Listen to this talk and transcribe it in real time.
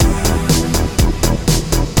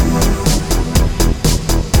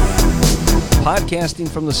podcasting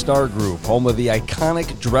from the Star Group, home of the iconic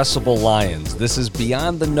dressable lions. This is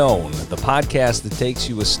Beyond the Known, the podcast that takes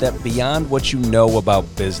you a step beyond what you know about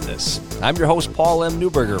business. I'm your host, Paul M.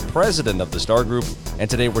 Newberger, president of the Star Group, and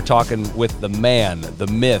today we're talking with the man, the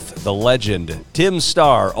myth, the legend, Tim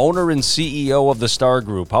Starr, owner and CEO of the Star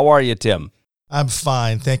Group. How are you, Tim? I'm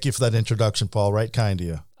fine. Thank you for that introduction, Paul. Right kind of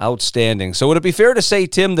you. Outstanding. So would it be fair to say,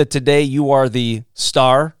 Tim, that today you are the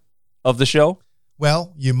star of the show?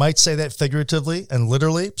 Well, you might say that figuratively and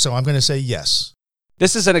literally, so I'm going to say yes.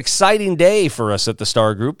 This is an exciting day for us at the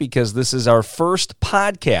Star Group because this is our first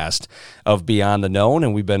podcast of Beyond the Known,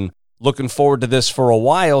 and we've been looking forward to this for a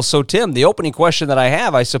while. So, Tim, the opening question that I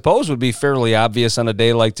have, I suppose, would be fairly obvious on a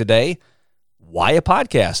day like today. Why a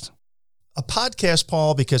podcast? A podcast,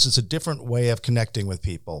 Paul, because it's a different way of connecting with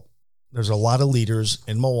people. There's a lot of leaders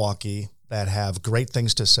in Milwaukee that have great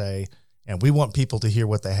things to say, and we want people to hear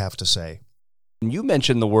what they have to say. You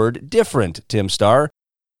mentioned the word different, Tim Starr.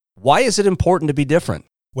 Why is it important to be different?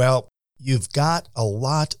 Well, you've got a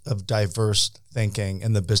lot of diverse thinking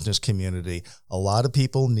in the business community. A lot of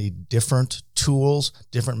people need different tools,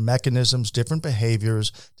 different mechanisms, different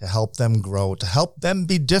behaviors to help them grow, to help them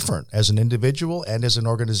be different as an individual and as an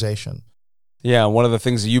organization. Yeah, one of the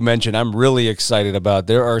things that you mentioned I'm really excited about,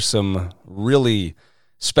 there are some really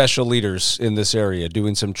special leaders in this area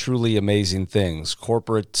doing some truly amazing things.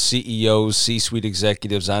 Corporate CEOs, C-suite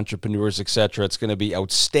executives, entrepreneurs, etc. It's going to be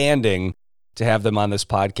outstanding to have them on this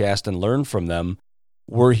podcast and learn from them.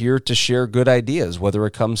 We're here to share good ideas, whether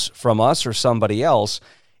it comes from us or somebody else.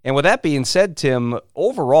 And with that being said, Tim,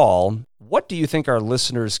 overall, what do you think our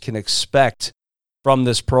listeners can expect from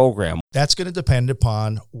this program? That's going to depend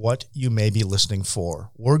upon what you may be listening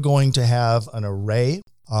for. We're going to have an array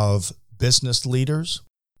of business leaders,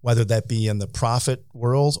 whether that be in the profit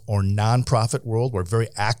world or nonprofit world. We're very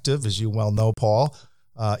active, as you well know, Paul,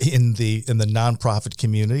 in the nonprofit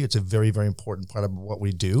community. It's a very, very important part of what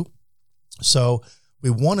we do. So we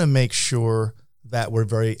want to make sure that we're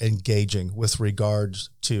very engaging with regards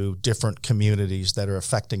to different communities that are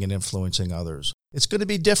affecting and influencing others. It's going to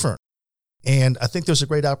be different. And I think there's a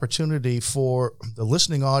great opportunity for the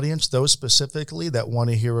listening audience, those specifically that want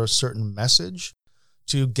to hear a certain message,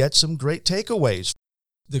 to get some great takeaways.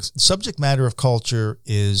 The subject matter of culture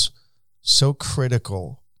is so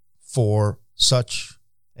critical for such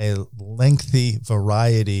a lengthy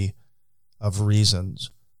variety of reasons.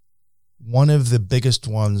 One of the biggest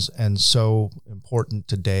ones, and so important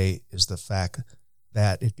today, is the fact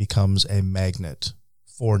that it becomes a magnet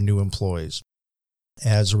for new employees.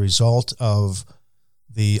 As a result of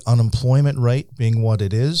the unemployment rate being what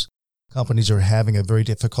it is, companies are having a very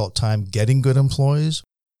difficult time getting good employees.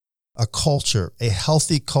 A culture, a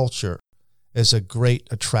healthy culture, is a great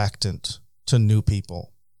attractant to new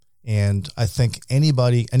people. And I think any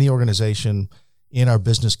organization in our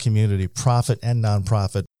business community, profit and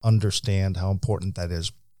nonprofit, understand how important that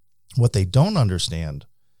is. What they don't understand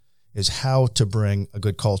is how to bring a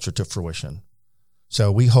good culture to fruition. So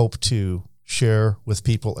we hope to share with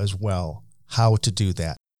people as well how to do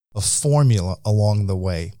that, a formula along the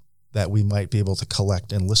way that we might be able to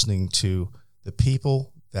collect in listening to the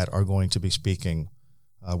people that are going to be speaking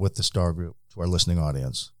with the Star Group to our listening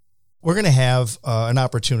audience. We're going to have an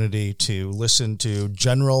opportunity to listen to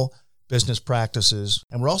general business practices,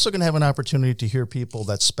 and we're also going to have an opportunity to hear people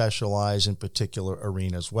that specialize in particular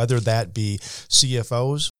arenas, whether that be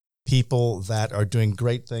CFOs, people that are doing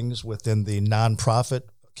great things within the nonprofit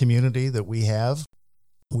community that we have.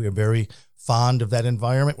 We are very fond of that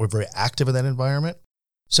environment. We're very active in that environment.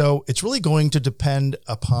 So it's really going to depend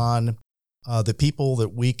upon the people that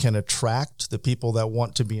we can attract, the people that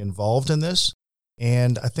want to be involved in this.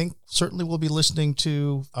 And I think certainly we'll be listening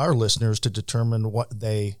to our listeners to determine what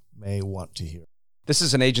they may want to hear. This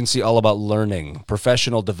is an agency all about learning,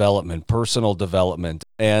 professional development, personal development,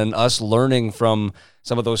 and us learning from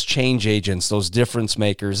some of those change agents, those difference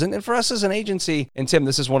makers. And for us as an agency, and Tim,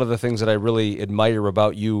 this is one of the things that I really admire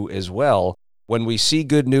about you as well. When we see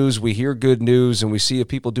good news, we hear good news, and we see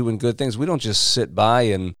people doing good things, we don't just sit by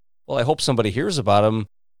and, well, I hope somebody hears about them.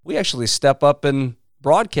 We actually step up and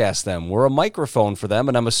broadcast them. We're a microphone for them,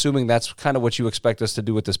 and I'm assuming that's kind of what you expect us to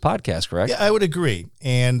do with this podcast, correct? Yeah, I would agree.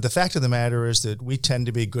 And the fact of the matter is that we tend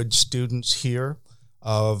to be good students here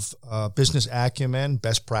of business acumen,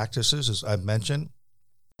 best practices, as I've mentioned.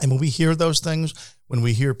 And when we hear those things, when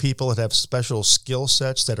we hear people that have special skill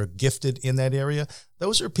sets that are gifted in that area,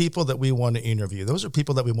 those are people that we want to interview. Those are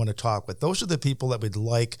people that we want to talk with. Those are the people that we'd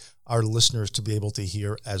like our listeners to be able to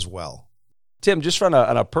hear as well. Tim, just on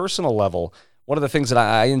a personal level, one of the things that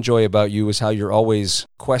I enjoy about you is how you're always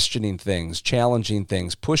questioning things, challenging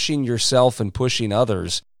things, pushing yourself and pushing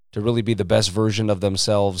others. to really be the best version of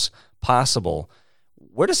themselves possible.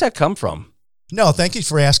 Where does that come from? No, thank you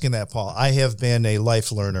for asking that, Paul. I have been a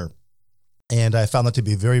life learner, and I found that to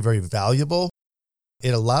be very, very valuable.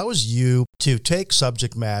 It allows you to take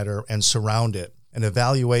subject matter and surround it and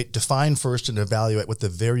evaluate, define first and evaluate what the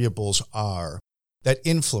variables are that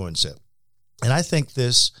influence it. And I think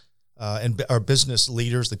this, and our business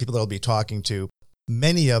leaders, the people that I'll be talking to,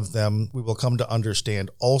 many of them we will come to understand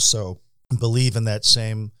also believe in that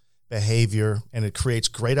same behavior, and it creates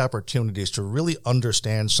great opportunities to really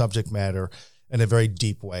understand subject matter in a very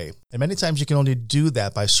deep way. And many times you can only do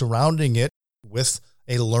that by surrounding it with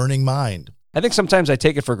a learning mind. I think sometimes I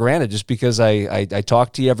take it for granted just because I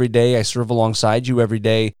talk to you every day, I serve alongside you every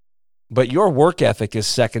day, but your work ethic is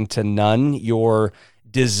second to none. Your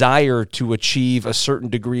desire to achieve a certain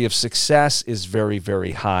degree of success is very,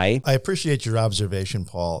 very high. I appreciate your observation,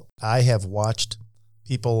 Paul. I have watched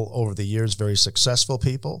people over the years, very successful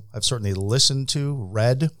people. I've certainly listened to,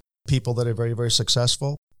 read people that are very, very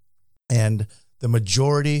successful. And the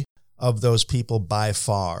majority of those people by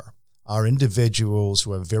far are individuals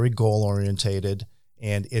who are very goal-orientated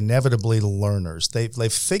and inevitably learners.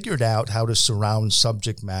 They've figured out how to surround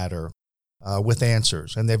subject matter with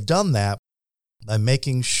answers. And they've done that by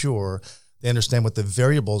making sure they understand what the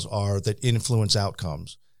variables are that influence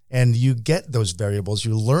outcomes. And you get those variables,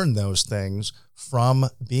 you learn those things from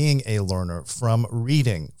being a learner, from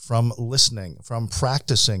reading, from listening, from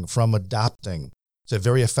practicing, from adopting. It's a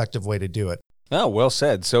very effective way to do it. Oh, well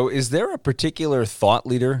said. So is there a particular thought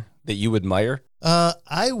leader that you admire?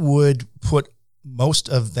 I would put most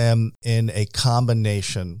of them in a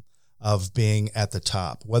combination of being at the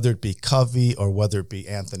top, whether it be Covey or whether it be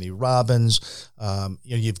Anthony Robbins.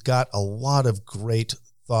 You've got a lot of great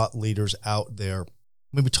thought leaders out there.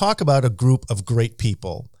 When we talk about a group of great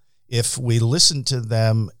people, if we listen to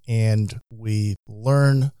them and we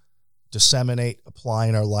learn, disseminate, apply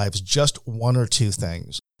in our lives just one or two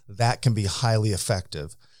things, that can be highly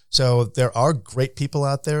effective. So there are great people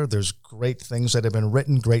out there. There's great things that have been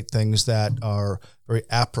written, great things that are very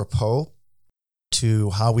apropos to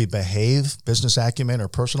how we behave, business acumen or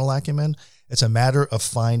personal acumen. It's a matter of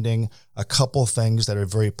finding a couple things that are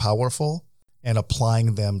very powerful and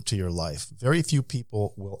applying them to your life. Very few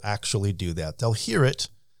people will actually do that. They'll hear it,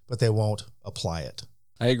 but they won't apply it.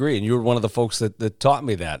 I agree. And you were one of the folks that taught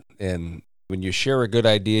me that. And when you share a good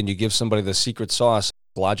idea and you give somebody the secret sauce,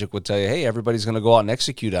 logic would tell you, hey, everybody's going to go out and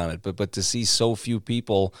execute on it. But to see so few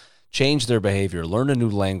people change their behavior, learn a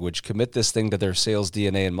new language, commit this thing to their sales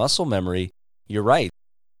DNA and muscle memory, you're right.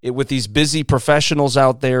 With these busy professionals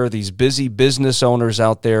out there, these busy business owners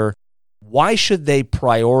out there, why should they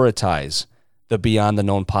prioritize the Beyond the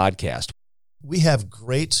Known podcast? We have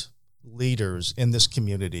great leaders in this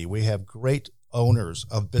community. We have great owners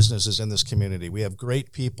of businesses in this community. We have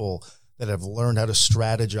great people that have learned how to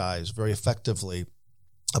strategize very effectively,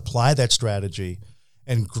 apply that strategy,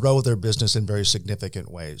 and grow their business in very significant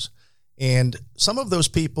ways. And some of those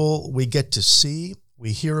people we get to see,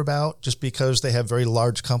 we hear about just because they have very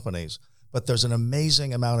large companies. But there's an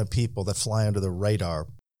amazing amount of people that fly under the radar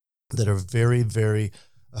that are very, very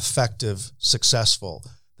effective, successful,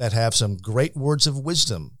 that have some great words of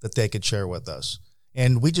wisdom that they could share with us.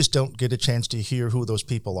 And we just don't get a chance to hear who those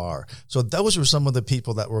people are. So those are some of the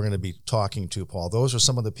people that we're going to be talking to, Paul. Those are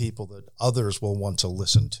some of the people that others will want to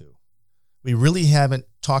listen to. We really haven't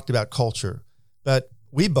talked about culture, but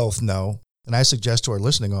we both know, and I suggest to our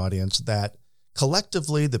listening audience, that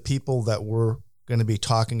collectively the people that we're going to be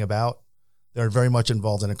talking about, they're very much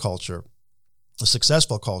involved in a culture, a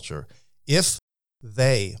successful culture. If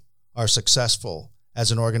they are successful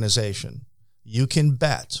as an organization, you can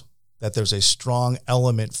bet that there's a strong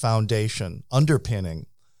element, foundation, underpinning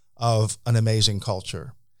of an amazing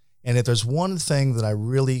culture. And if there's one thing that I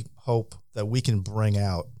really hope that we can bring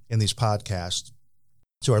out in these podcasts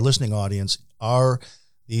to our listening audience are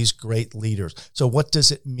these great leaders. So what does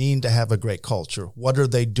it mean to have a great culture? What are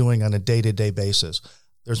they doing on a day-to-day basis?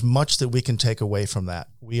 There's much that we can take away from that.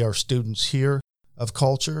 We are students here of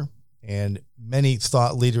culture, and many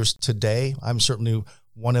thought leaders today, I'm certainly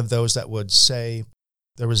one of those that would say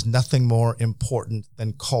there is nothing more important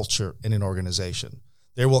than culture in an organization.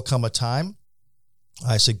 There will come a time,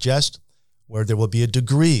 I suggest, where there will be a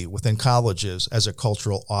degree within colleges as a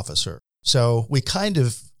cultural officer. So we kind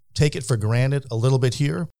of take it for granted a little bit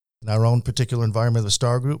here in our own particular environment of the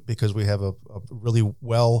Star Group because we have a really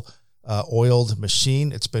well-oiled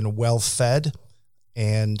machine. It's been well-fed,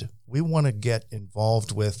 and we want to get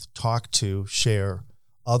involved with, talk to, share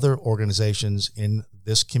other organizations in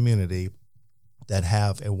this community that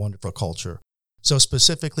have a wonderful culture. So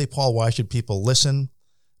specifically, Paul, why should people listen?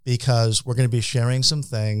 because we're going to be sharing some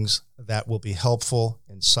things that will be helpful,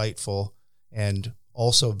 insightful, and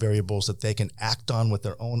also variables that they can act on with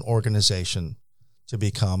their own organization to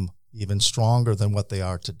become even stronger than what they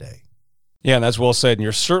are today. Yeah, and that's well said. And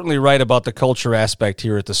you're certainly right about the culture aspect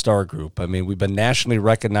here at the Star Group. I mean, we've been nationally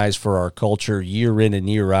recognized for our culture year in and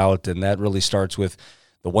year out, and that really starts with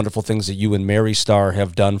the wonderful things that you and Mary Star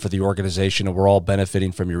have done for the organization, and we're all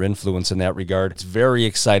benefiting from your influence in that regard. It's very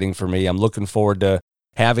exciting for me. I'm looking forward to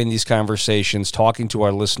having these conversations, talking to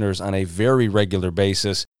our listeners on a very regular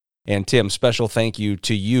basis. And Tim, special thank you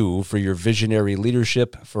to you for your visionary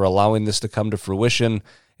leadership, for allowing this to come to fruition.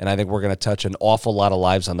 And I think we're going to touch an awful lot of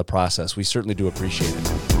lives on the process. We certainly do appreciate it.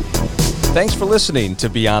 Thanks for listening to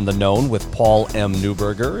Beyond the Known with Paul M.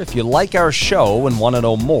 Neuberger. If you like our show and want to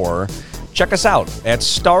know more, check us out at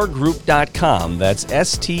stargroup.com. That's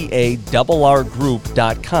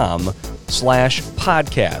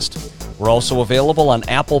STARgroup.com/podcast. We're also available on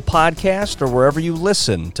Apple Podcast or wherever you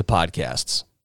listen to podcasts.